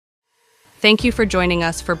Thank you for joining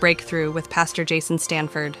us for Breakthrough with Pastor Jason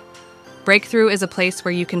Stanford. Breakthrough is a place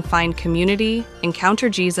where you can find community, encounter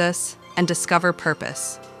Jesus, and discover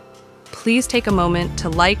purpose. Please take a moment to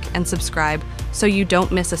like and subscribe so you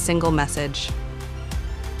don't miss a single message.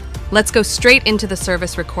 Let's go straight into the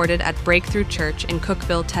service recorded at Breakthrough Church in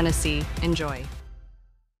Cookeville, Tennessee. Enjoy.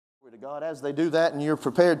 Glory to God. As they do that and you're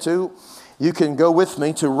prepared to, you can go with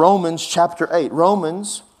me to Romans chapter 8.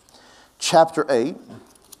 Romans chapter 8.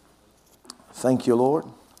 Thank you, Lord.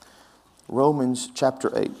 Romans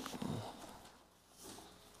chapter 8.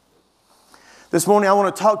 This morning I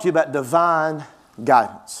want to talk to you about divine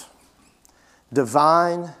guidance.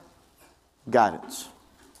 Divine guidance.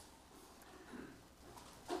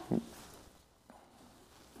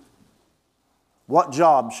 What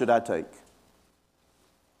job should I take?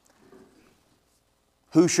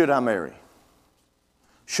 Who should I marry?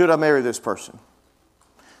 Should I marry this person?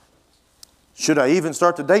 Should I even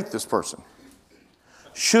start to date this person?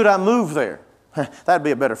 Should I move there? That'd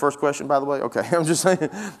be a better first question, by the way. Okay, I'm just saying.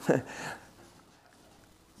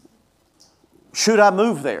 Should I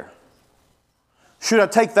move there? Should I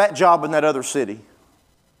take that job in that other city?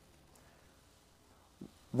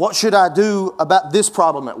 What should I do about this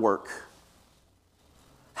problem at work?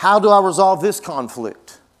 How do I resolve this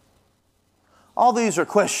conflict? All these are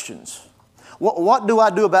questions. What do I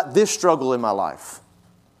do about this struggle in my life?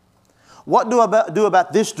 What do I do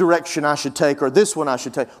about this direction I should take or this one I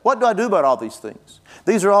should take? What do I do about all these things?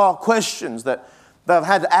 These are all questions that I've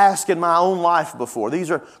had to ask in my own life before.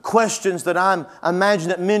 These are questions that I imagine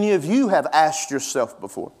that many of you have asked yourself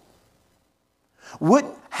before.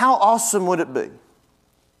 How awesome would it be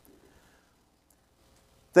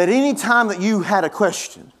that any time that you had a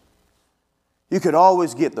question, you could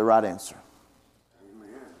always get the right answer?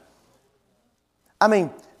 I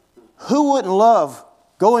mean, who wouldn't love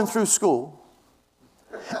going through school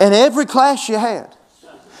and every class you had,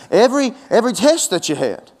 every test that you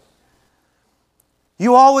had,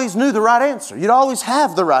 you always knew the right answer. You'd always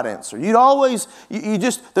have the right answer.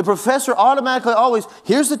 The professor automatically always,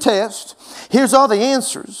 here's the test, here's all the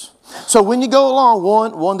answers. So when you go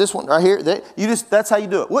along, this one right here, that's how you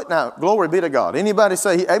do it. What now? Glory be to God. Anybody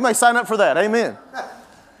sign up for that? Amen.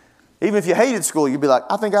 Even if you hated school, you'd be like,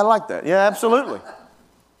 I think I like that. Yeah, absolutely.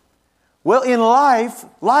 Well, in life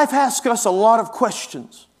asks us a lot of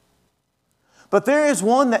questions. But there is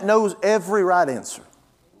one that knows every right answer.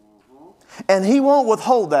 And He won't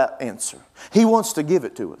withhold that answer. He wants to give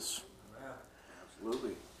it to us.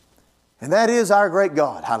 Absolutely. And that is our great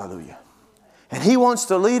God. Hallelujah. And He wants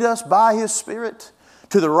to lead us by His Spirit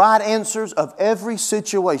to the right answers of every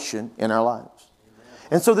situation in our lives. Amen.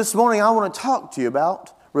 And so this morning I want to talk to you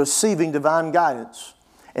about receiving divine guidance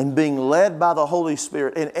and being led by the Holy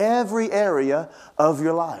Spirit in every area of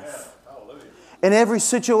your life. In every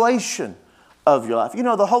situation of your life. You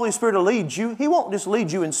know, the Holy Spirit will lead you. He won't just lead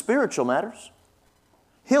you in spiritual matters.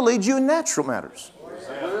 He'll lead you in natural matters.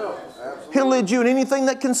 He'll lead you in anything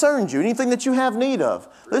that concerns you, anything that you have need of.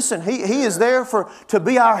 Listen, He is there to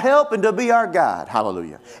be our help and to be our guide.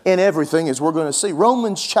 Hallelujah. In everything, as we're going to see.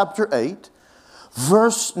 Romans chapter 8,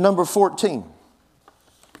 verse number 14.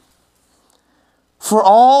 For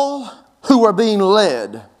all who are being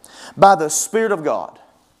led by the Spirit of God,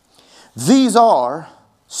 these are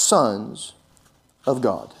sons of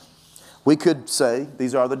God. We could say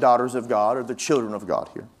these are the daughters of God or the children of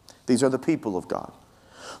God here. These are the people of God.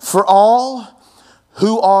 For all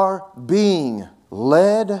who are being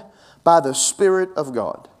led by the Spirit of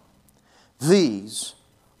God, these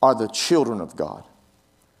are the children of God.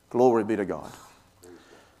 Glory be to God.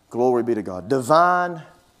 Glory be to God. Divine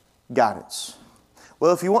guidance.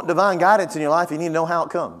 Well, if you want divine guidance in your life, you need to know how it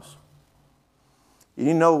comes. You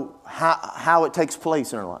need to know how it takes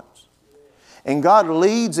place in our lives. And God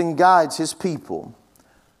leads and guides His people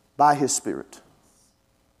by His Spirit.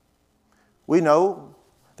 We know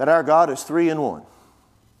that our God is three in one.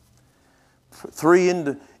 Three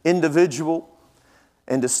individual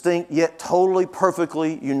and distinct, yet totally,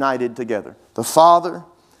 perfectly united together. The Father,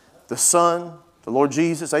 the Son, the Lord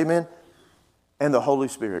Jesus, amen, and the Holy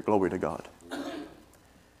Spirit. Glory to God.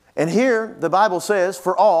 And here the Bible says,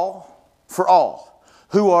 for all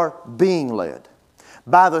who are being led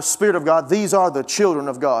by the Spirit of God, these are the children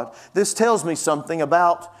of God. This tells me something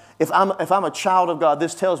about, if I'm a child of God,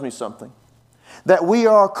 this tells me something. That we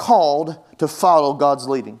are called to follow God's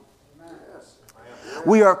leading.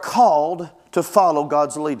 We are called to follow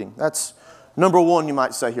God's leading. That's number one, you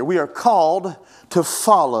might say here. We are called to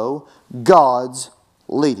follow God's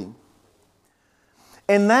leading.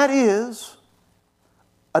 And that is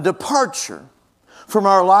a departure from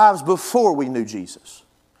our lives before we knew Jesus.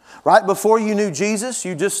 Right? Before you knew Jesus,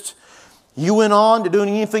 you just You went on to doing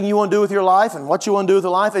anything you want to do with your life and what you want to do with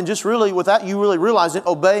your life, and just really, without you really realizing,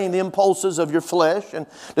 obeying the impulses of your flesh and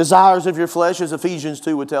desires of your flesh, as Ephesians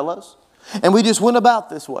 2 would tell us. And we just went about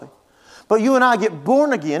this way. But you and I get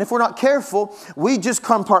born again. If we're not careful, we just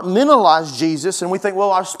compartmentalize Jesus and we think,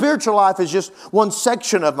 well, our spiritual life is just one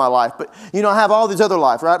section of my life. But, you know, I have all these other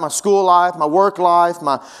life, right? My school life, my work life,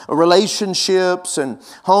 my relationships and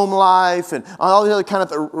home life and all the other kind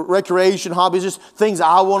of recreation, hobbies, just things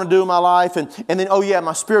I want to do in my life. And then, oh yeah,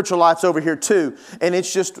 my spiritual life's over here too. And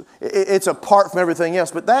it's apart from everything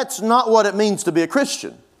else. But that's not what it means to be a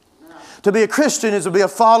Christian. To be a Christian is to be a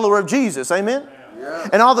follower of Jesus. Amen? Yeah.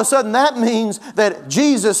 And all of a sudden that means that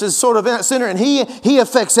Jesus is sort of in the center and He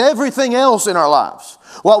affects everything else in our lives.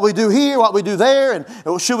 What we do here, what we do there,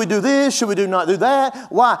 and should we do this, should we not do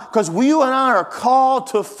that? Why? Because you and I are called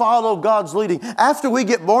to follow God's leading. After we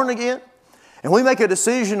get born again and we make a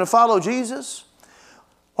decision to follow Jesus,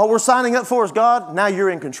 what we're signing up for is, God, now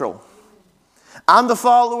you're in control. I'm the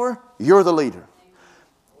follower, you're the leader.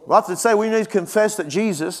 We often say we need to confess that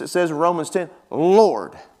Jesus, it says in Romans 10,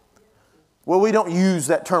 Lord. Well, we don't use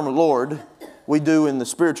that term Lord. We do in the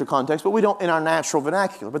spiritual context, but we don't in our natural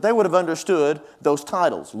vernacular. But they would have understood those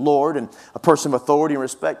titles, Lord and a person of authority and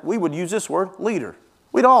respect. We would use this word, leader.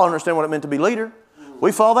 We'd all understand what it meant to be leader.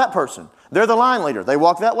 We follow that person. They're the line leader. They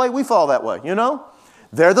walk that way, we follow that way. You know?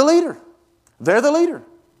 They're the leader. They're the leader.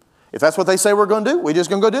 If that's what they say we're going to do, we're just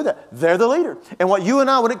going to go do that. They're the leader. And what you and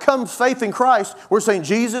I, when it comes to faith in Christ, we're saying,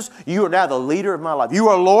 Jesus, you are now the leader of my life. You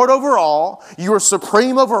are Lord over all. You are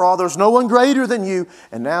supreme over all. There's no one greater than you.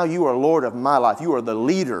 And now you are Lord of my life. You are the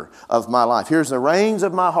leader of my life. Here's the reins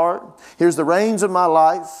of my heart. Here's the reins of my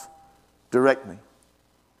life. Direct me.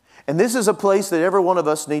 And this is a place that every one of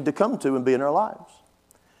us need to come to and be in our lives.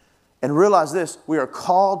 And realize this, we are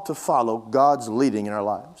called to follow God's leading in our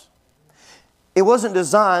lives. It wasn't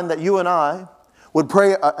designed that you and I would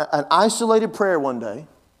pray an isolated prayer one day,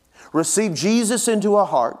 receive Jesus into our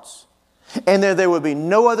hearts, and there would be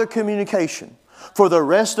no other communication for the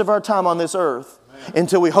rest of our time on this earth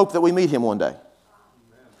until we hope that we meet Him one day.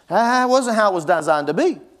 That wasn't how it was designed to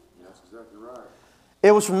be.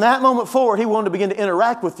 It was from that moment forward, He wanted to begin to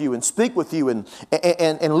interact with you and speak with you and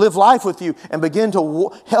live life with you and begin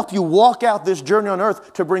to help you walk out this journey on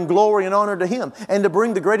earth to bring glory and honor to Him and to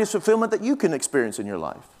bring the greatest fulfillment that you can experience in your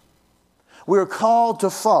life. We are called to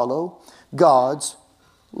follow God's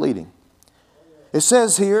leading. It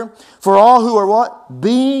says here, for all who are what?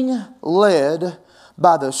 Being led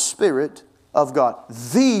by the Spirit of God.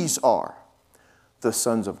 These are the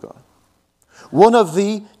sons of God. One of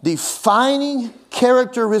the defining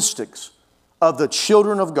characteristics of the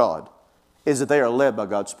children of God is that they are led by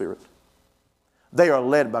God's Spirit. They are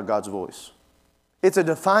led by God's voice. It's a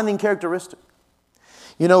defining characteristic.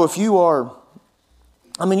 You know, if you are,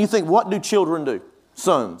 you think, what do children do?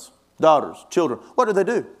 Sons, daughters, children. What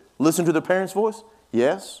do? Listen to their parents' voice?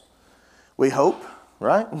 Yes. We hope,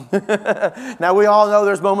 right? Now, we all know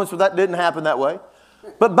there's moments where that didn't happen that way.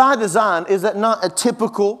 But by design, is that not a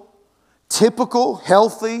typical,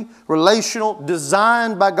 healthy, relational,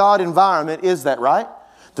 designed by God environment? Is that right?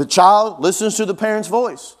 The child listens to the parent's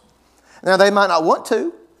voice. Now, they might not want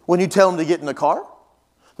to when you tell them to get in the car.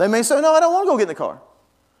 They may say, no, I don't want to go get in the car.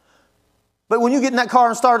 But when you get in that car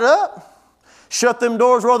and start it up, shut them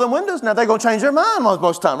doors, roll them windows, now they're going to change their mind most of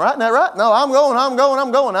the time, right? Isn't that right? No, I'm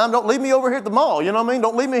going. Don't leave me over here at the mall, you know what I mean?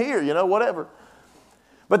 Don't leave me here, whatever.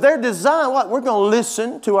 But they're designed, what? We're going to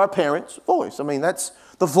listen to our parents' voice. That's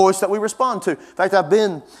the voice that we respond to. In fact, I've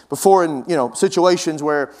been before in situations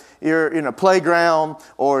where you're in a playground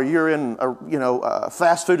or you're in a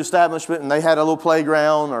fast food establishment and they had a little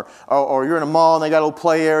playground, or you're in a mall and they got a little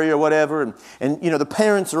play area or whatever, and the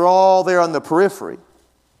parents are all there on the periphery,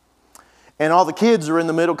 and all the kids are in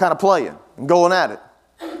the middle kind of playing and going at it.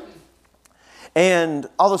 And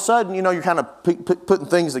all of a sudden, you're kind of putting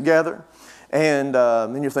things together. And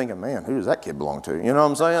then you're thinking, man, who does that kid belong to? You know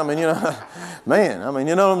what I'm saying? Man,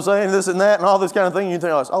 you know what I'm saying? This and that and all this kind of thing. And you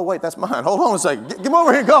think, oh, wait, that's mine. Hold on a second. Come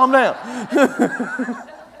over here and calm down.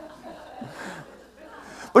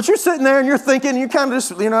 But you're sitting there and you're thinking, you're kind of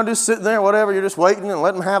just sitting there, whatever. You're just waiting and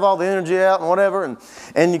letting them have all the energy out and whatever.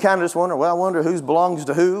 And you kind of just wonder, well, I wonder who belongs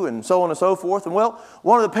to who and so on and so forth. And well,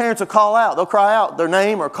 one of the parents will call out. They'll cry out their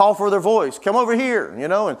name or call for their voice. Come over here,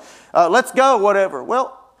 and let's go, whatever.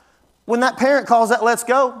 Well, when that parent calls that let's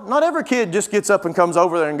go, not every kid just gets up and comes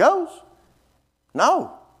over there and goes.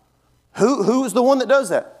 No. Who is the one that does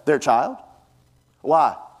that? Their child.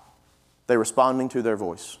 Why? They're responding to their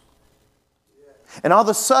voice. And all of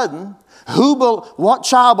a sudden, what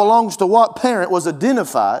child belongs to what parent was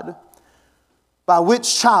identified by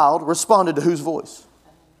which child responded to whose voice.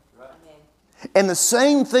 And the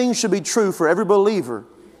same thing should be true for every believer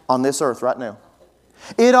on this earth right now.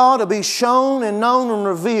 It ought to be shown and known and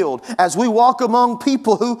revealed as we walk among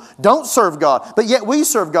people who don't serve God, but yet we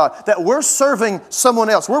serve God, that we're serving someone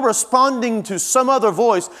else. We're responding to some other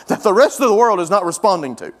voice that the rest of the world is not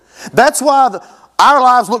responding to. That's why our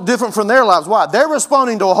lives look different from their lives. Why? They're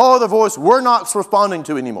responding to a whole other voice we're not responding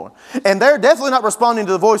to anymore. And they're definitely not responding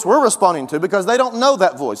to the voice we're responding to because they don't know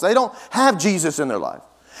that voice. They don't have Jesus in their life.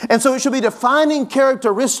 And so it should be a defining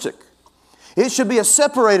characteristic. It should be a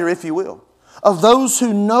separator, if you will, of those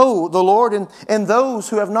who know the Lord and those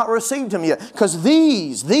who have not received Him yet. Because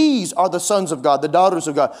these are the sons of God, the daughters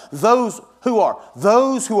of God. Those who are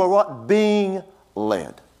what? Being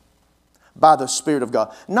led by the Spirit of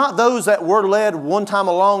God. Not those that were led one time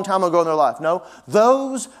a long time ago in their life. No,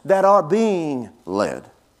 those that are being led.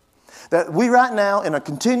 That we right now, in a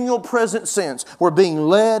continual present sense, we're being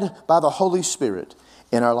led by the Holy Spirit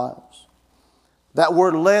in our lives. That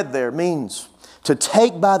word led there means to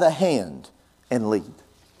take by the hand and lead.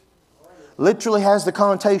 Literally has the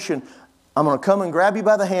connotation, I'm going to come and grab you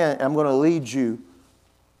by the hand and I'm going to lead you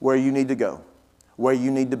where you need to go, where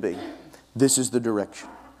you need to be. This is the direction.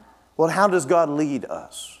 Well, how does God lead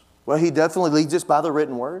us? Well, He definitely leads us by the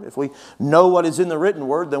written Word. If we know what is in the written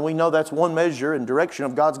Word, then we know that's one measure and direction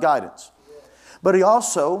of God's guidance. But He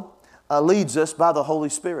also leads us by the Holy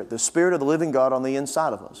Spirit, the Spirit of the living God on the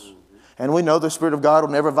inside of us. And we know the Spirit of God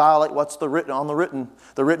will never violate what's the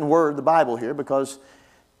written Word, the Bible here, because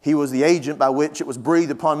He was the agent by which it was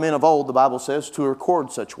breathed upon men of old, the Bible says, to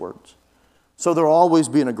record such words. So there will always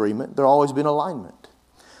be an agreement. There will always be an alignment.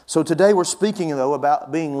 So today we're speaking, though,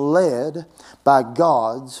 about being led by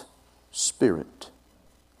God's Spirit.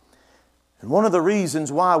 And one of the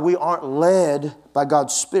reasons why we aren't led by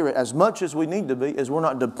God's Spirit as much as we need to be is we're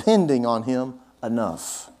not depending on Him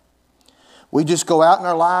enough. We just go out in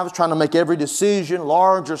our lives trying to make every decision,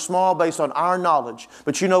 large or small, based on our knowledge.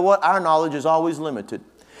 But you know what? Our knowledge is always limited.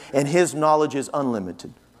 And His knowledge is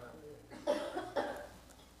unlimited.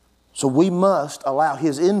 So we must allow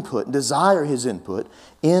His input, desire His input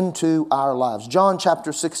into our lives. John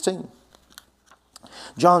chapter 16.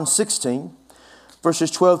 John 16,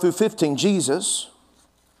 verses 12 through 15. Jesus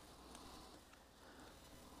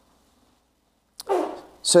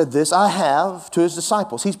said this, I have, to His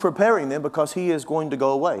disciples. He's preparing them because He is going to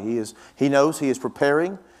go away. He knows He is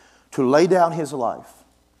preparing to lay down His life.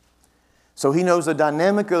 So He knows the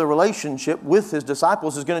dynamic of the relationship with His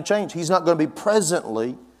disciples is going to change. He's not going to be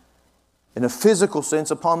presently, in a physical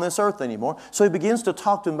sense, upon this earth anymore. So He begins to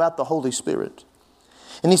talk to them about the Holy Spirit.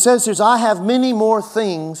 And He says here, I have many more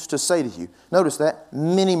things to say to you. Notice that,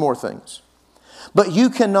 many more things. But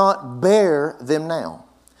you cannot bear them now.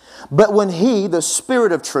 But when He, the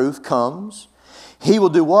Spirit of truth, comes, He will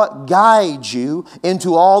do what? Guide you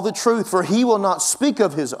into all the truth. For He will not speak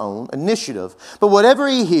of His own initiative, but whatever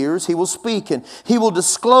He hears, He will speak, and He will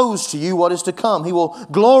disclose to you what is to come. He will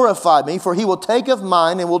glorify Me, for He will take of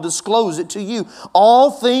mine and will disclose it to you.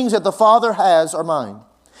 All things that the Father has are mine.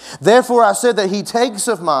 Therefore I said that He takes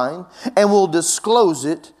of mine and will disclose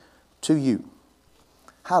it to you.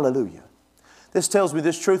 Hallelujah. This tells me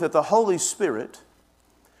this truth, that the Holy Spirit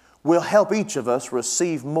will help each of us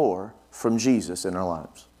receive more from Jesus in our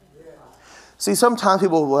lives. See, sometimes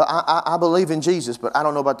people, well, I believe in Jesus, but I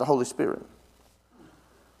don't know about the Holy Spirit.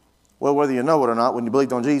 Well, whether you know it or not, when you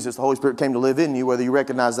believed on Jesus, the Holy Spirit came to live in you, whether you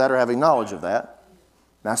recognize that or having knowledge of that.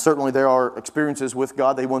 Now, certainly there are experiences with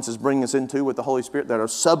God that He wants to bring us into with the Holy Spirit that are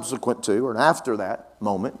subsequent to or after that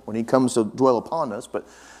moment when He comes to dwell upon us, but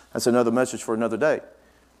that's another message for another day.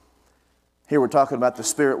 Here we're talking about the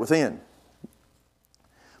Spirit within.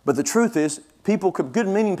 But the truth is,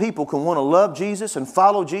 good-meaning people can want to love Jesus and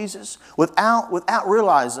follow Jesus without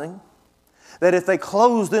realizing that if they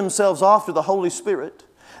close themselves off to the Holy Spirit,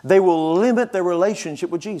 they will limit their relationship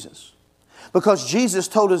with Jesus. Because Jesus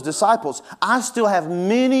told His disciples, I still have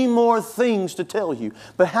many more things to tell you.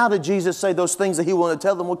 But how did Jesus say those things that He wanted to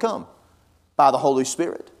tell them would come? By the Holy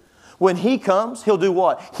Spirit. When He comes, He'll do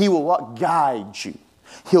what? He will what? Guide you.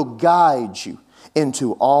 He'll guide you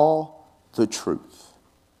into all the truth.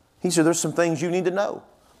 He said, there's some things you need to know.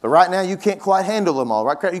 But right now you can't quite handle them all.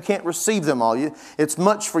 Right? You can't receive them all. It's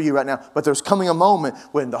much for you right now. But there's coming a moment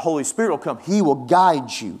when the Holy Spirit will come. He will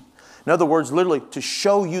guide you. In other words, literally, to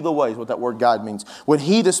show you the way is what that word guide means. When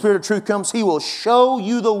He, the Spirit of truth, comes, He will show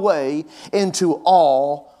you the way into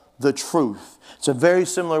all the truth. It's a very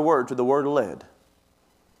similar word to the word led.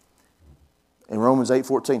 In Romans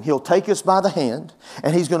 8:14, He'll take us by the hand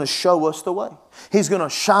and He's going to show us the way. He's going to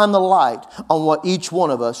shine the light on what each one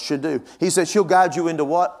of us should do. He says He'll guide you into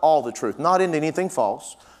what? All the truth. Not into anything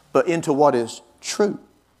false, but into what is true.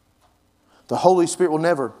 The Holy Spirit will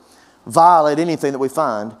never violate anything that we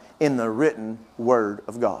find in the written Word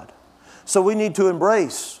of God. So we need to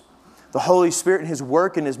embrace the Holy Spirit and His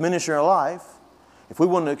work and His ministry in our life if we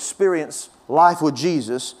want to experience life with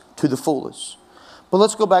Jesus to the fullest. But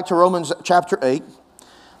let's go back to Romans chapter 8,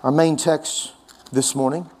 our main text this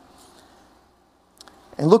morning,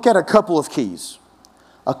 and look at a couple of keys.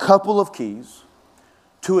 A couple of keys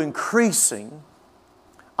to increasing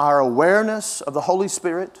our awareness of the Holy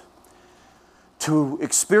Spirit, to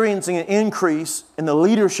experiencing an increase in the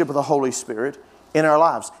leadership of the Holy Spirit in our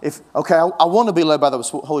lives. I want to be led by the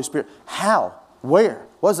Holy Spirit. How? Where?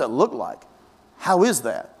 What does that look like? How is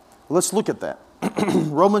that? Let's look at that.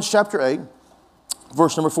 Romans chapter 8,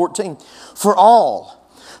 verse number 14. For all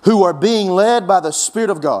who are being led by the Spirit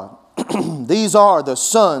of God, these are the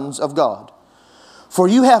sons of God. For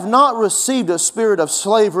you have not received a spirit of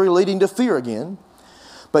slavery leading to fear again,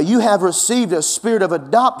 but you have received a spirit of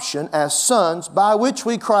adoption as sons, by which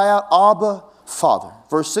we cry out, Abba, Father.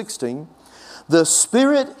 Verse 16. The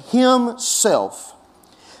Spirit Himself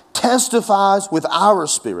testifies with our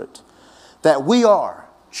spirit that we are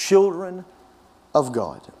children of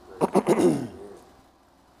God.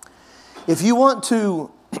 If you want to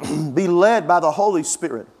be led by the Holy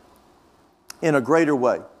Spirit in a greater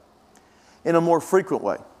way, in a more frequent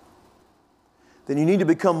way, then you need to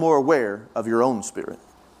become more aware of your own spirit.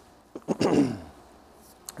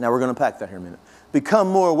 Now we're going to unpack that here in a minute. Become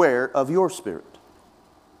more aware of your spirit.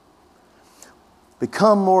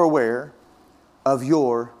 Become more aware of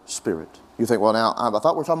your spirit. You think, well, now, I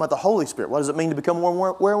thought we were talking about the Holy Spirit. What does it mean to become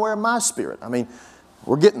more aware of my spirit? I mean,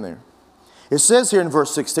 we're getting there. It says here in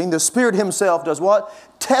verse 16, the Spirit Himself does what?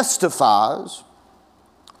 Testifies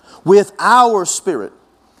with our spirit.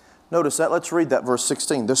 Notice that. Let's read that verse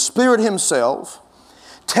 16. The Spirit Himself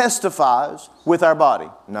testifies with our body.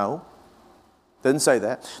 No, doesn't say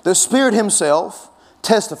that. The Spirit Himself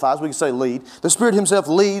testifies. We can say lead. The Spirit Himself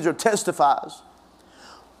leads or testifies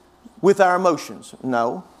with our emotions.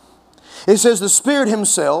 No. It says the Spirit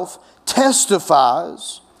Himself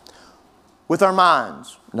testifies with our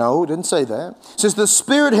minds. No, it didn't say that. It says the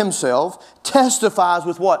Spirit Himself testifies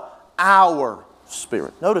with what? Our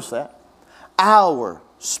spirit. Notice that. Our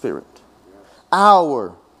spirit.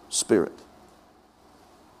 Our spirit.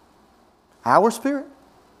 Our spirit?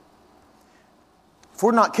 If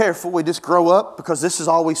we're not careful, we just grow up because this is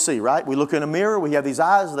all we see, right? We look in a mirror, we have these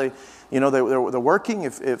eyes, they're working.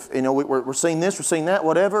 If we're seeing this, we're seeing that,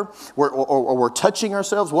 whatever. We're touching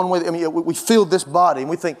ourselves one way. I mean, we feel this body and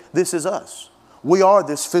we think this is us. We are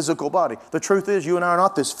this physical body. The truth is, you and I are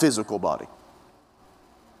not this physical body.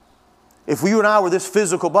 If you and I were this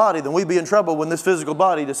physical body, then we'd be in trouble when this physical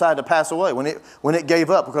body decided to pass away, when it gave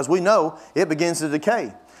up, because we know it begins to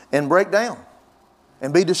decay and break down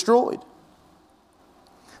and be destroyed.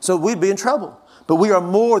 So we'd be in trouble. But we are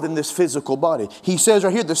more than this physical body. He says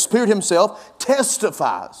right here, the Spirit Himself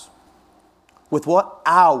testifies with what?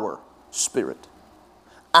 Our spirit.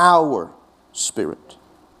 Our spirit.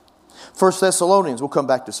 1 Thessalonians, we'll come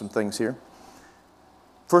back to some things here.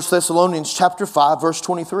 1 Thessalonians chapter 5, verse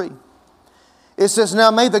 23. It says, now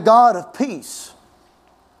may the God of peace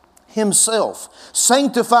Himself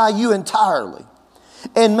sanctify you entirely.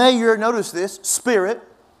 And may your, notice this, spirit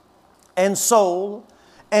and soul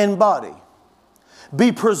and body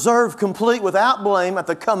be preserved complete without blame at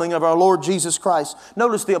the coming of our Lord Jesus Christ.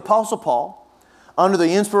 Notice the Apostle Paul, under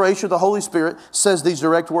the inspiration of the Holy Spirit, says these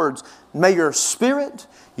direct words. May your spirit,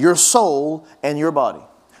 your soul, and your body.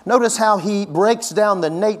 Notice how he breaks down the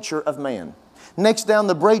nature of man. Breaks down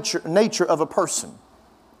the nature of a person.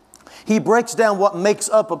 He breaks down what makes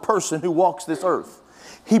up a person who walks this earth.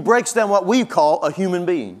 He breaks down what we call a human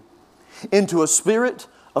being into a spirit,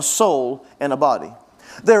 a soul, and a body.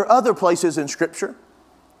 There are other places in Scripture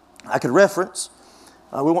I could reference.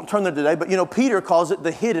 We won't turn there today, but Peter calls it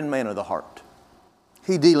the hidden man of the heart.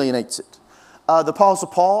 He delineates it. The Apostle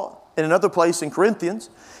Paul, in another place in Corinthians,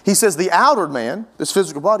 he says the outer man, this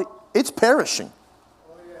physical body, it's perishing.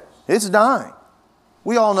 It's dying.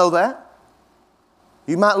 We all know that.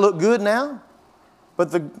 You might look good now,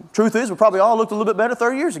 but the truth is we probably all looked a little bit better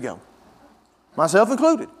 30 years ago. Myself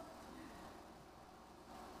included.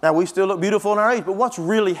 Now, we still look beautiful in our age, but what's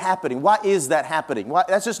really happening? Why is that happening? Why?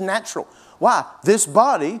 That's just natural. Why? This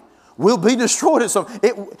body will be destroyed at some.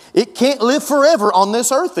 It can't live forever on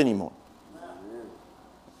this earth anymore.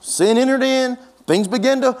 Sin entered in. Things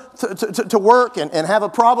begin to work and have a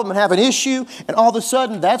problem and have an issue. And all of a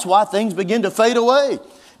sudden, that's why things begin to fade away.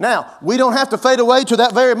 Now, we don't have to fade away to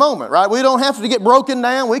that very moment, right? We don't have to get broken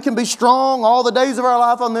down. We can be strong all the days of our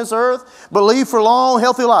life on this earth. Believe for long,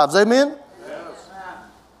 healthy lives. Amen?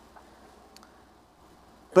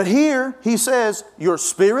 But here he says your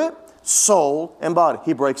spirit, soul, and body.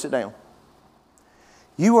 He breaks it down.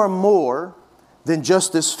 You are more than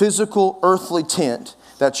just this physical earthly tent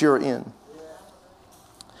that you're in.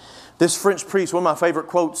 This French priest, one of my favorite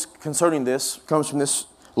quotes concerning this comes from this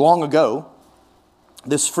long ago.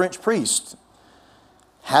 This French priest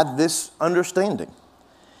had this understanding.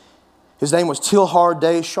 His name was Teilhard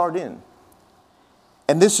de Chardin.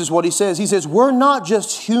 And this is what he says. He says, we're not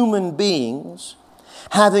just human beings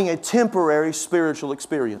having a temporary spiritual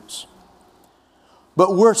experience,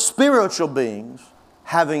 but we're spiritual beings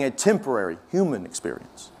having a temporary human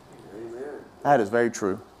experience. Amen. That is very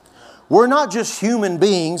true. We're not just human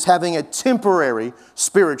beings having a temporary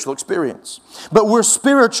spiritual experience, but we're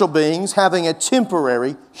spiritual beings having a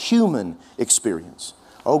temporary human experience.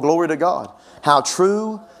 Oh, glory to God. How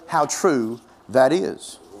true that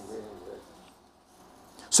is.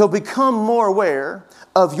 So become more aware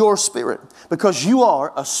of your spirit, because you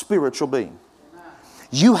are a spiritual being.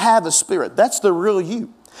 You have a spirit. That's the real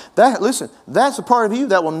you. Listen, that's a part of you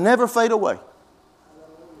that will never fade away.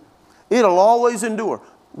 It'll always endure.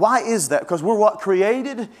 Why is that? Because we're what?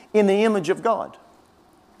 Created in the image of God.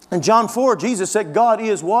 In John 4, Jesus said God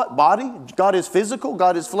is what? Body? God is physical?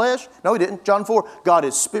 God is flesh? No, He didn't. John 4, God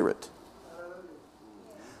is spirit.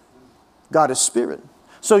 God is spirit.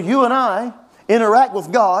 So you and I interact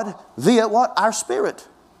with God via what? Our spirit.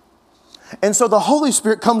 And so the Holy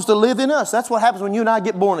Spirit comes to live in us. That's what happens when you and I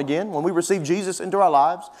get born again. When we receive Jesus into our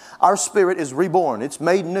lives, our spirit is reborn. It's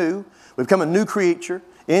made new. We become a new creature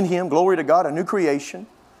in Him. Glory to God, a new creation.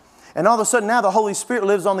 And all of a sudden now the Holy Spirit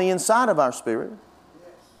lives on the inside of our spirit.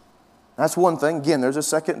 That's one thing. Again, there's a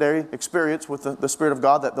secondary experience with the Spirit of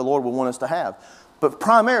God that the Lord will want us to have. But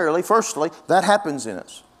primarily, firstly, that happens in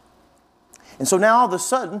us. And so now all of a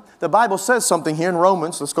sudden, the Bible says something here in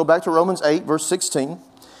Romans. Let's go back to Romans 8, verse 16.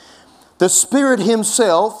 The Spirit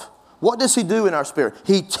Himself, what does He do in our spirit?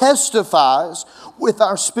 He testifies with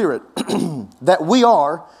our spirit that we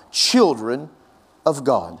are children of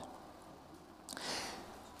God.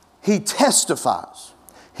 He testifies.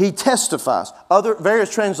 He testifies. Other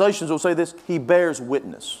various translations will say this. He bears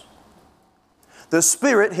witness. The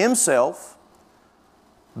Spirit Himself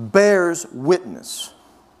bears witness.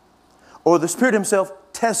 Or the Spirit Himself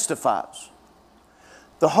testifies.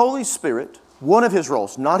 The Holy Spirit, one of His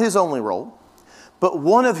roles, not His only role, but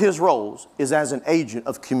one of His roles is as an agent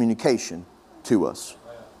of communication to us.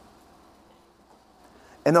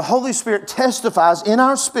 And the Holy Spirit testifies in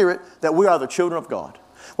our spirit that we are the children of God.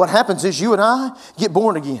 What happens is you and I get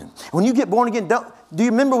born again. When you get born again, do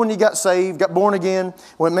you remember when you got saved, got born again?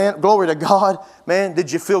 When, man, glory to God, man,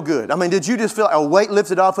 did you feel good? I mean, did you just feel a weight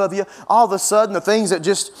lifted off of you? All of a sudden, the things that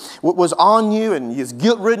just was on you and you was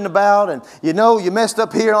guilt-ridden about and you know you messed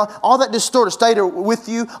up here, all that just sort of stayed with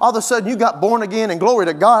you. All of a sudden, you got born again and glory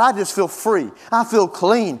to God, I just feel free. I feel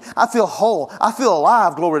clean. I feel whole. I feel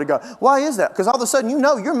alive, glory to God. Why is that? Because all of a sudden, you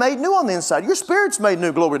know you're made new on the inside. Your spirit's made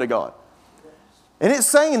new, glory to God. And it's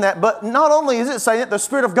saying that, but not only is it saying that, the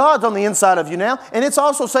Spirit of God's on the inside of you now, and it's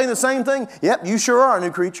also saying the same thing. Yep, you sure are a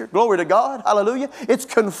new creature. Glory to God. Hallelujah. It's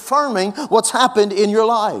confirming what's happened in your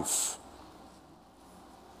life.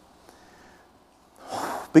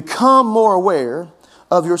 Become more aware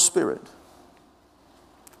of your spirit.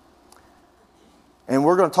 And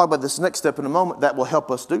we're going to talk about this next step in a moment that will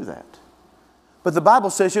help us do that. But the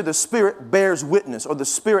Bible says here the Spirit bears witness, or the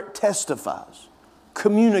Spirit testifies,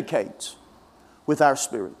 communicates with our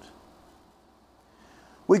spirit.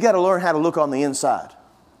 We've got to learn how to look on the inside.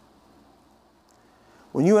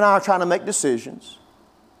 When you and I are trying to make decisions,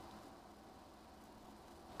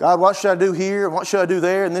 God, what should I do here? And what should I do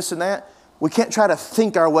there? And this and that. We can't try to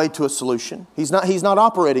think our way to a solution. He's not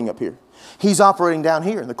operating up here. He's operating down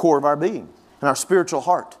here in the core of our being, in our spiritual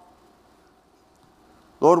heart.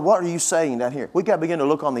 Lord, what are you saying down here? We've got to begin to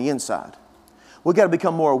look on the inside. We've got to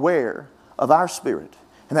become more aware of our spirit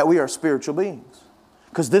and that we are spiritual beings.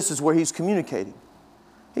 Because this is where He's communicating.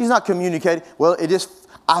 He's not communicating, well,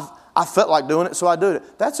 I felt like doing it, so I do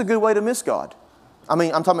it. That's a good way to miss God. I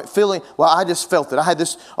mean, I'm talking about feeling, well, I just felt it. I had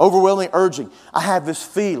this overwhelming urging. I have this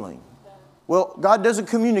feeling. Well, God doesn't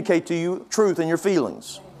communicate to you truth in your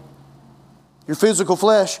feelings. Your physical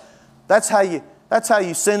flesh, that's how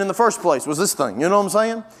you sin in the first place, was this thing. You know what I'm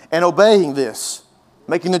saying? And obeying this.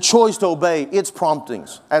 Making the choice to obey its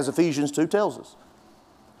promptings, as Ephesians 2 tells us.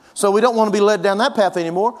 So we don't want to be led down that path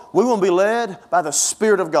anymore. We want to be led by the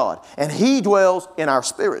Spirit of God. And He dwells in our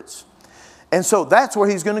spirits. And so that's where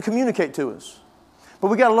He's going to communicate to us. But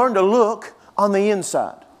we've got to learn to look on the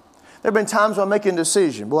inside. There have been times when I'm making a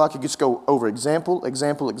decision. Boy, I could just go over example.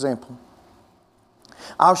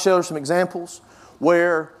 I'll share some examples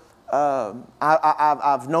where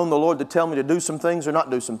I've known the Lord to tell me to do some things or not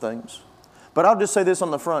do some things. But I'll just say this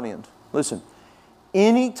on the front end. Listen,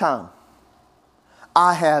 any time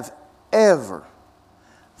I have ever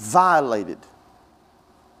violated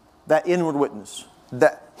that inward witness,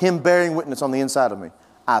 that Him bearing witness on the inside of me,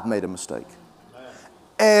 I've made a mistake.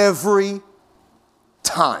 Every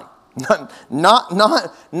time.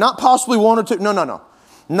 Not possibly one or two. No.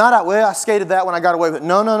 Not, well, I skated that when I got away with it.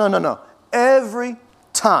 No. Every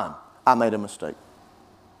time I made a mistake.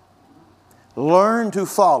 Learn to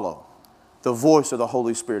follow the voice of the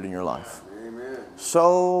Holy Spirit in your life. Amen.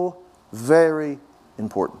 So very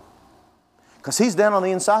important. Because He's down on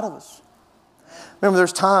the inside of us. Remember,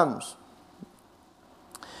 there's times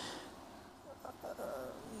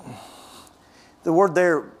the word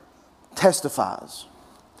there testifies.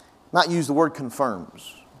 Not use the word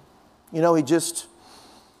confirms. You know, it's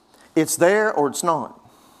there or it's not.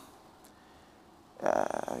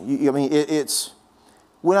 It's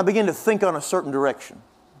when I begin to think on a certain direction.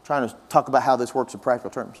 I'm trying to talk about how this works in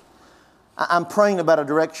practical terms. I'm praying about a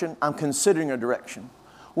direction. I'm considering a direction.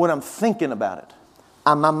 When I'm thinking about it,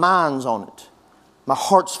 my mind's on it. My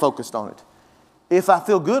heart's focused on it. If I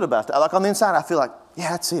feel good about that, like on the inside, I feel like,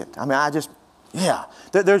 yeah, that's it.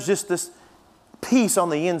 There's just this peace on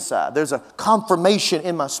the inside. There's a confirmation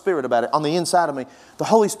in my spirit about it on the inside of me. The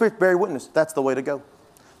Holy Spirit bear witness. That's the way to go.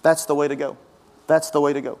 That's the way to go. That's the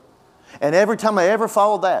way to go. And every time I ever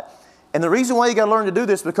follow that, and the reason why you got to learn to do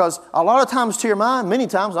this, because a lot of times to your mind, many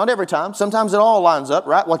times, not every time, sometimes it all lines up,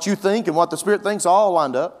 right? What you think and what the Spirit thinks all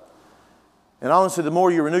lined up. And honestly, the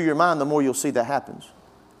more you renew your mind, the more you'll see that happens.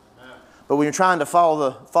 But when you're trying to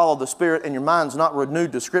follow the Spirit and your mind's not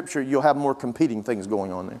renewed to Scripture, you'll have more competing things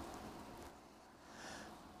going on there.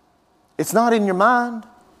 It's not in your mind.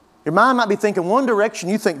 Your mind might be thinking one direction.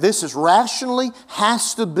 You think this is rationally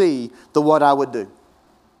has to be the what I would do.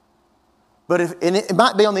 But it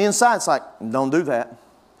might be on the inside. It's like, don't do that.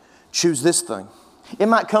 Choose this thing. It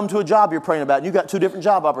might come to a job you're praying about. And you've got two different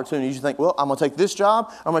job opportunities. You think, well, I'm going to take this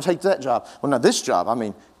job. I'm going to take that job. Well, now this job,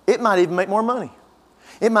 it might even make more money.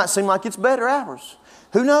 It might seem like it's better hours.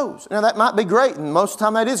 Who knows? Now that might be great. And most of the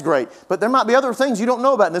time that is great. But there might be other things you don't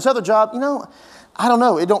know about. And this other job, I don't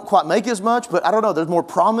know. It don't quite make as much, but I don't know. There's more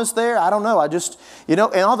promise there. I don't know.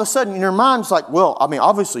 And all of a sudden in your mind's like, well,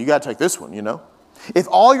 obviously you got to take this one, If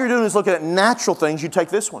all you're doing is looking at natural things, you take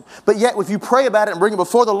this one. But yet if you pray about it and bring it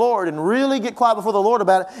before the Lord and really get quiet before the Lord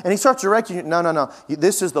about it, and He starts directing you, no.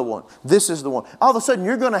 This is the one. This is the one. All of a sudden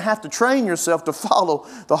you're going to have to train yourself to follow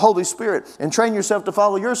the Holy Spirit and train yourself to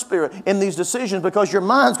follow your spirit in these decisions because your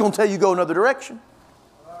mind's going to tell you go another direction.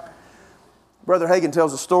 Brother Hagin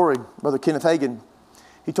tells a story. Brother Kenneth Hagin,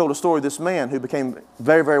 he told a story of this man who became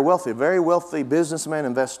very, very wealthy, a very wealthy businessman,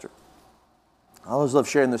 investor. I always love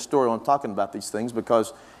sharing this story when I'm talking about these things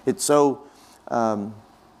because it so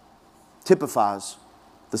typifies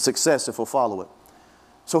the success if we'll follow it.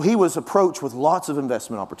 So he was approached with lots of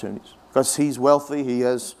investment opportunities because he's wealthy. He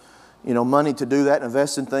has, money to do that,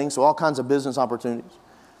 invest in things, so all kinds of business opportunities.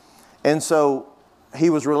 And so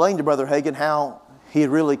he was relaying to Brother Hagin how he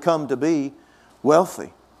had really come to be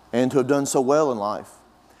wealthy and to have done so well in life.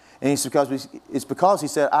 And it's because he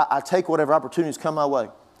said, I take whatever opportunities come my way.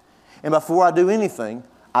 And before I do anything,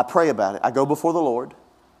 I pray about it. I go before the Lord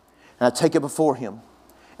and I take it before Him.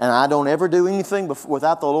 And I don't ever do anything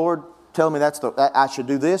without the Lord telling me I should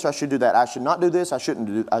do this or I should do that. I should not do this. I shouldn't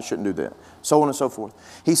do that. So on and so forth.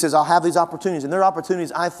 He says, I'll have these opportunities. And they're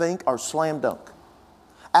opportunities I think are slam dunk.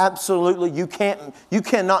 Absolutely, you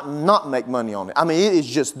cannot not make money on it. It is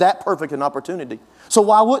just that perfect an opportunity. So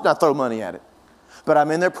why wouldn't I throw money at it? But I'm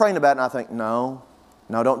in there praying about it and I think, no,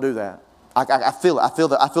 don't do that. I feel it. I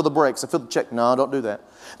feel the brakes. I feel the check. No, don't do that.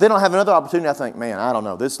 Then I'll have another opportunity. I think, man, I don't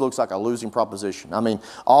know. This looks like a losing proposition.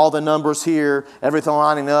 All the numbers here, everything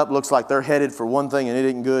lining up looks like they're headed for one thing and it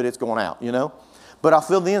isn't good. It's going out, But I'll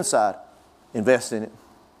feel the inside. Invest in it.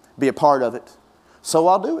 Be a part of it. So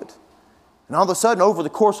I'll do it. And all of a sudden, over the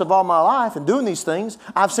course of all my life and doing these things,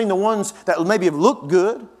 I've seen the ones that maybe have looked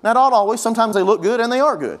good. Not always. Sometimes they look good and they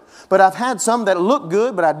are good. But I've had some that looked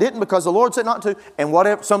good, but I didn't because the Lord said not to. And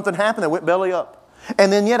whatever, something happened, they went belly up.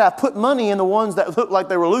 And then yet I put money in the ones that looked like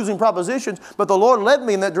they were losing propositions, but the Lord led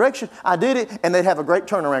me in that direction. I did it, and they'd have a great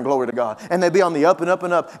turnaround, glory to God. And they'd be on the up and up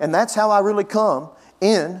and up. And that's how I really come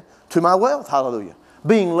in to my wealth, hallelujah.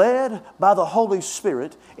 Being led by the Holy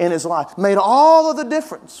Spirit in His life made all of the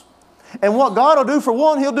difference. And what God will do for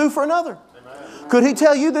one, He'll do for another. Amen. Could He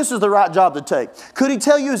tell you this is the right job to take? Could He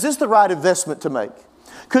tell you, is this the right investment to make?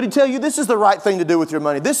 Could He tell you this is the right thing to do with your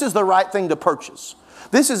money? This is the right thing to purchase.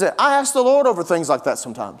 This is it. I ask the Lord over things like that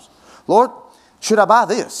sometimes. Lord, should I buy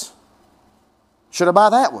this? Should I buy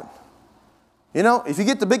that one? You know, if you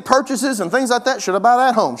get the big purchases and things like that, should I buy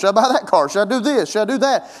that home? Should I buy that car? Should I do this? Should I do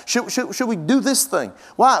that? Should we do this thing?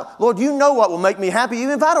 Why? Lord, you know what will make me happy,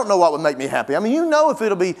 even if I don't know what would make me happy. I mean, you know if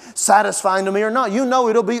it'll be satisfying to me or not. You know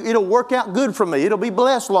it'll work out good for me. It'll be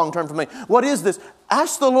blessed long term for me. What is this?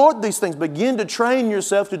 Ask the Lord these things. Begin to train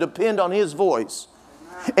yourself to depend on His voice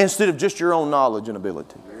instead of just your own knowledge and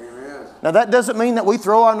ability. Amen. Now, that doesn't mean that we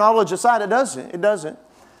throw our knowledge aside. It doesn't. It doesn't.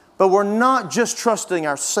 But we're not just trusting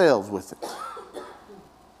ourselves with it.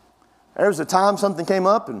 There was a time something came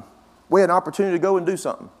up and we had an opportunity to go and do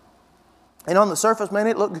something. And on the surface, man,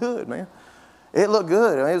 it looked good, man. It looked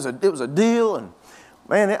good. I mean, it was a deal, and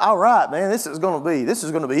man, all right, man, this is going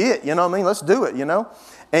to be it. You know what I mean? Let's do it, you know.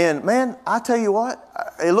 And man, I tell you what,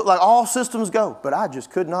 it looked like all systems go, but I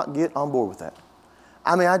just could not get on board with that.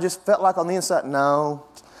 I mean, I just felt like on the inside, no,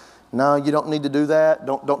 you don't need to do that.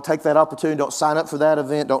 Don't take that opportunity. Don't sign up for that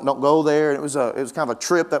event. Don't go there. And it was kind of a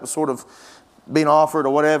trip that was sort of being offered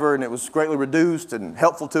or whatever, and it was greatly reduced and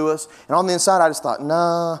helpful to us. And on the inside, I just thought,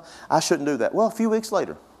 nah, I shouldn't do that. Well, a few weeks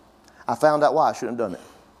later, I found out why I shouldn't have done it.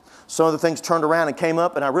 Some of the things turned around and came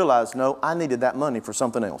up, and I realized, no, I needed that money for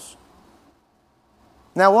something else.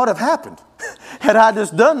 Now, what have happened? Had I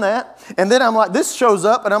just done that, and then I'm like, this shows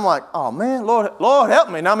up, and I'm like, oh man, Lord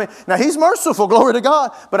help me. Now He's merciful, glory to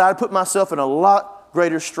God, but I'd put myself in a lot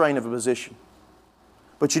greater strain of a position.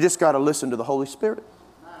 But you just got to listen to the Holy Spirit.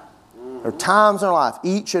 There are times in our life,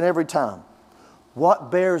 each and every time,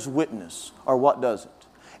 what bears witness or what doesn't.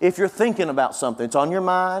 If you're thinking about something, it's on your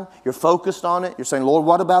mind, you're focused on it, you're saying, Lord,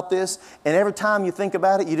 what about this? And every time you think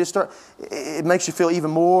about it, it makes you feel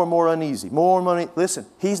even more and more uneasy. Listen,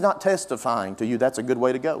 He's not testifying to you. That's a good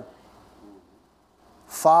way to go.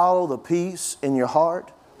 Follow the peace in your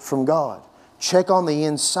heart from God. Check on the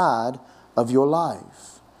inside of your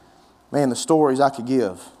life. Man, the stories I could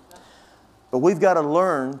give. But we've got to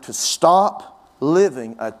learn to stop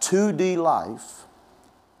living a 2D life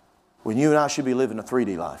when you and I should be living a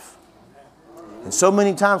 3D life. And so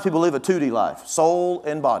many times people live a 2D life, soul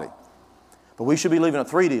and body. But we should be living a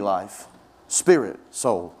 3D life, spirit,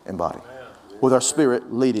 soul, and body, with our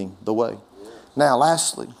spirit leading the way. Now,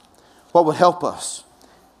 lastly, what would help us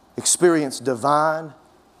experience divine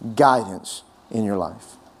guidance in your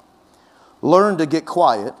life? Learn to get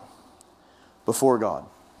quiet before God.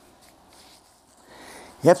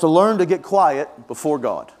 You have to learn to get quiet before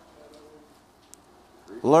God.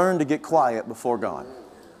 Learn to get quiet before God.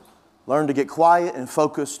 Learn to get quiet and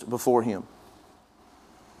focused before Him.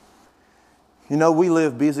 You know, we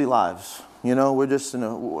live busy lives. You know, we're just,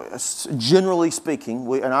 generally speaking,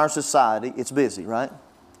 in our society, it's busy, right?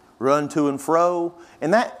 Run to and fro.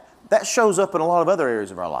 And that shows up in a lot of other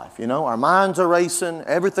areas of our life. You know, our minds are racing,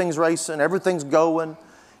 everything's going. And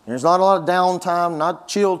there's not a lot of downtime, not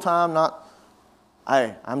chill time,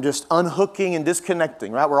 I'm just unhooking and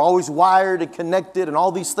disconnecting, right? We're always wired and connected and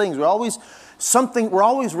all these things. We're always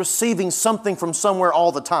receiving something from somewhere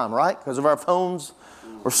all the time, right? Because of our phones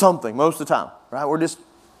or something most of the time, right?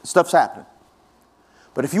 Stuff's happening.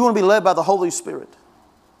 But if you want to be led by the Holy Spirit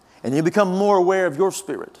and you become more aware of your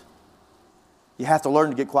spirit, you have to learn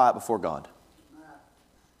to get quiet before God.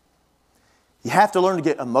 You have to learn to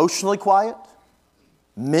get emotionally quiet,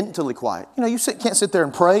 mentally quiet. You know, you can't sit there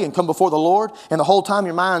and pray and come before the Lord and the whole time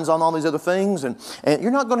your mind's on all these other things and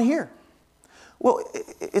you're not going to hear. Well,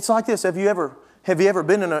 it's like this. Have you ever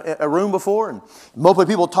been in a room before and multiple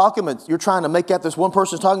people talking, but you're trying to make out this one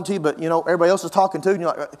person's talking to you, but you know everybody else is talking too, and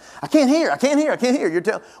you're like, I can't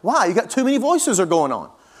hear. Why? You got too many voices are going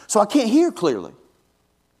on, so I can't hear clearly.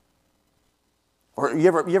 Or you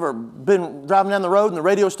ever been driving down the road in the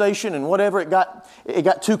radio station and whatever, it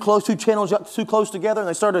got too close, two channels got too close together and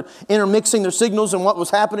they started intermixing their signals and what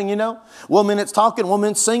was happening, you know? 1 minute's talking, 1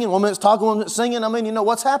 minute's singing, 1 minute's talking, 1 minute's singing. I mean, you know,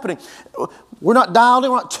 what's happening? We're not dialed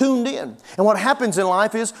in, we're not tuned in. And what happens in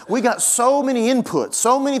life is we got so many inputs,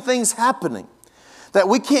 so many things happening that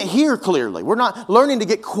we can't hear clearly. We're not learning to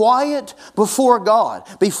get quiet before God,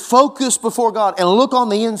 be focused before God, and look on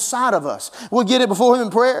the inside of us. We'll get it before Him in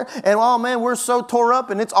prayer, and oh man, we're so tore up,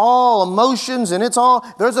 and it's all emotions, and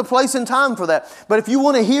there's a place and time for that. But if you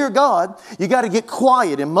want to hear God, you got to get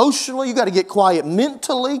quiet emotionally, you got to get quiet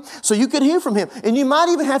mentally, so you can hear from Him. And you might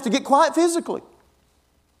even have to get quiet physically.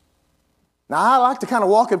 Now, I like to kind of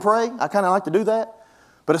walk and pray. I kind of like to do that.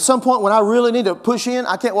 But at some point when I really need to push in,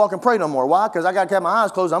 I can't walk and pray no more. Why? Because I got to have my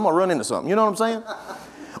eyes closed. I'm going to run into something. You know what I'm saying?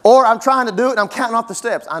 Or I'm trying to do it and I'm counting off the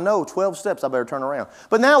steps. I know 12 steps, I better turn around.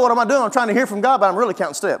 But now what am I doing? I'm trying to hear from God, but I'm really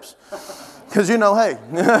counting steps. Because you know, hey,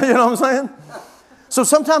 you know what I'm saying? So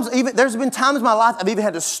sometimes there's been times in my life I've even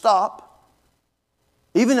had to stop,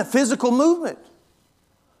 even a physical movement,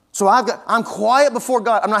 So I'm quiet before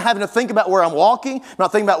God. I'm not having to think about where I'm walking. I'm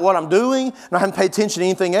not thinking about what I'm doing. I'm not having to pay attention to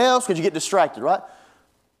anything else because you get distracted, right?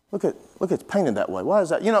 Look, it's painted that way. Why is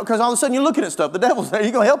that? Because all of a sudden you're looking at stuff. The devil's there.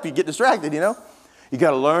 He's going to help you get distracted, You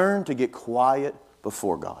got to learn to get quiet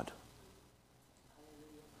before God.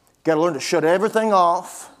 You got to learn to shut everything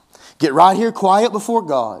off. Get right here quiet before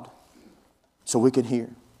God so we can hear.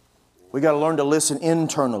 We got to learn to listen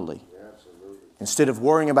internally. Instead of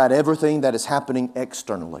worrying about everything that is happening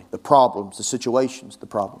externally, the problems, the situations, the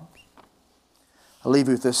problems. I'll leave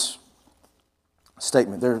you with this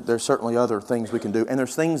statement. There's certainly other things we can do, and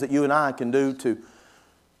there's things that you and I can do to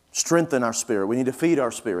strengthen our spirit. We need to feed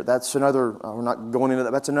our spirit. That's another, we're not going into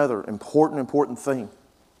that, that's another important thing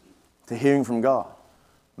to hearing from God.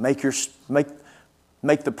 Make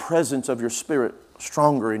the presence of your spirit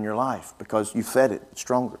stronger in your life because you fed it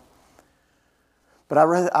stronger. But I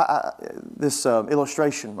read this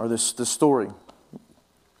illustration or this story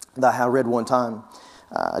that I read one time.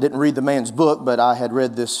 I didn't read the man's book, but I had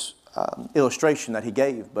read this illustration that he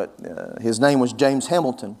gave. But his name was James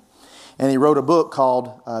Hamilton, and he wrote a book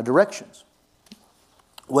called Directions.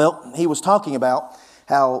 Well, he was talking about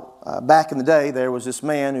how back in the day there was this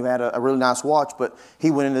man who had a really nice watch, but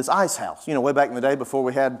he went in this ice house. Way back in the day before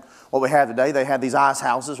we had what we have today, they had these ice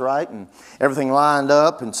houses, right? And everything lined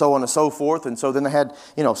up and so on and so forth. And so then they had,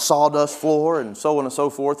 sawdust floor and so on and so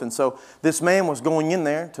forth. And so this man was going in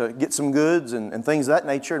there to get some goods and things of that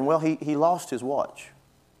nature. And well, he lost his watch.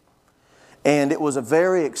 And it was a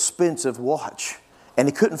very expensive watch. And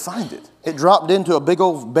he couldn't find it. It dropped into a big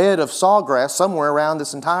old bed of sawgrass somewhere around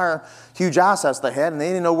this entire huge ice house they had, and they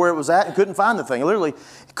didn't know where it was at and couldn't find the thing. Literally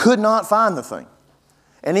could not find the thing.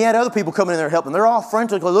 And he had other people coming in there helping. They're all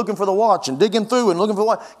frantically looking for the watch and digging through and looking for the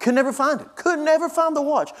watch. Could never find it. Could never find the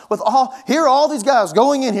watch. Here are all these guys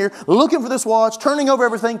going in here looking for this watch, turning over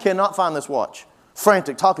everything, cannot find this watch.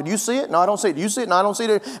 Frantic, talking. Do you see it? No, I don't see it. Do you see it? No, I don't see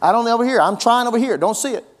it. I don't over here. I'm trying over here. Don't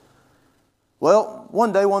see it. Well,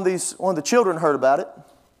 one day one of the children heard about it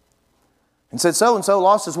and said so-and-so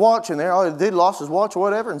lost his watch in there. Oh, he did lost his watch or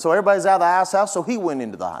whatever. And so everybody's out of the ice house, so he went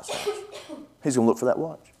into the ice house. He's going to look for that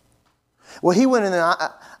watch. Well, he went in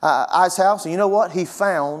the ice house, and you know what? He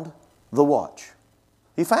found the watch.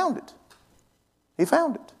 He found it. He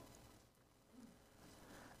found it.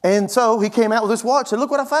 And so he came out with this watch and said, look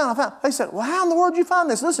what I found. They said, well, how in the world did you find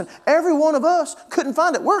this? Listen, every one of us couldn't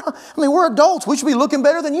find it. We're adults. We should be looking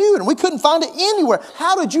better than you, and we couldn't find it anywhere.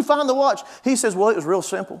 How did you find the watch? He says, well, it was real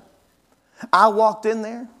simple. I walked in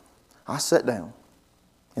there. I sat down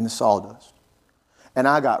in the sawdust, and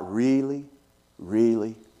I got really,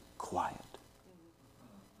 really quiet.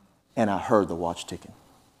 And I heard the watch ticking.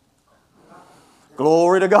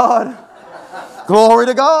 Glory to God. Glory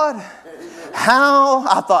to God.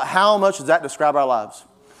 How much does that describe our lives?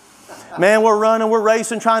 Man, we're running, we're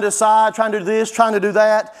racing, trying to decide, trying to do this, trying to do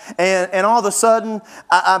that. And all of a sudden,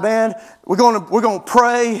 we're going to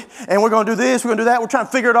pray, and we're going to do this, we're going to do that. We're trying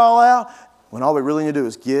to figure it all out. When all we really need to do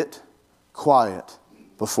is get quiet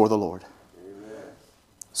before the Lord. Amen.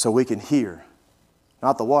 So we can hear,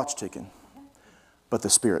 not the watch ticking, but the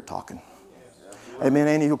Spirit talking. Amen.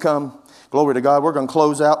 Andy, you'll come. Glory to God. We're going to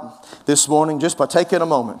close out this morning just by taking a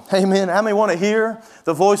moment. Amen. How many want to hear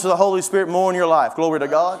the voice of the Holy Spirit more in your life? Glory to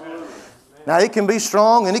God. Now, it can be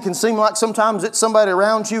strong, and it can seem like sometimes it's somebody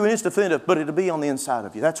around you and it's definitive, but it'll be on the inside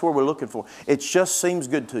of you. That's what we're looking for. It just seems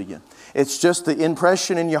good to you. It's just the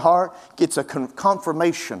impression in your heart. It's a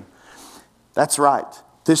confirmation. That's right.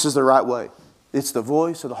 This is the right way. It's the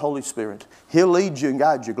voice of the Holy Spirit. He'll lead you and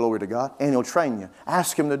guide you, glory to God, and He'll train you.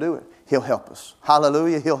 Ask Him to do it. He'll help us.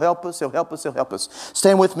 Hallelujah. He'll help us. He'll help us. He'll help us.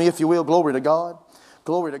 Stand with me if you will. Glory to God.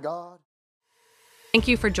 Glory to God. Thank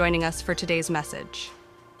you for joining us for today's message.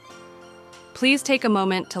 Please take a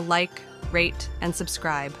moment to like, rate, and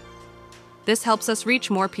subscribe. This helps us reach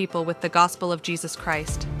more people with the gospel of Jesus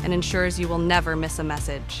Christ and ensures you will never miss a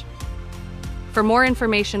message. For more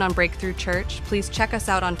information on Breakthrough Church, please check us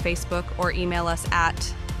out on Facebook or email us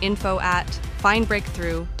at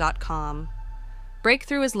info@findbreakthrough.com.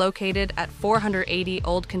 Breakthrough is located at 480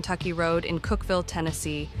 Old Kentucky Road in Cookeville,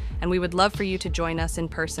 Tennessee, and we would love for you to join us in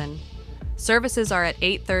person. Services are at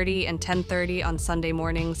 8:30 and 10:30 on Sunday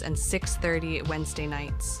mornings and 6:30 Wednesday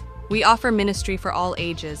nights. We offer ministry for all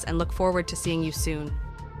ages and look forward to seeing you soon.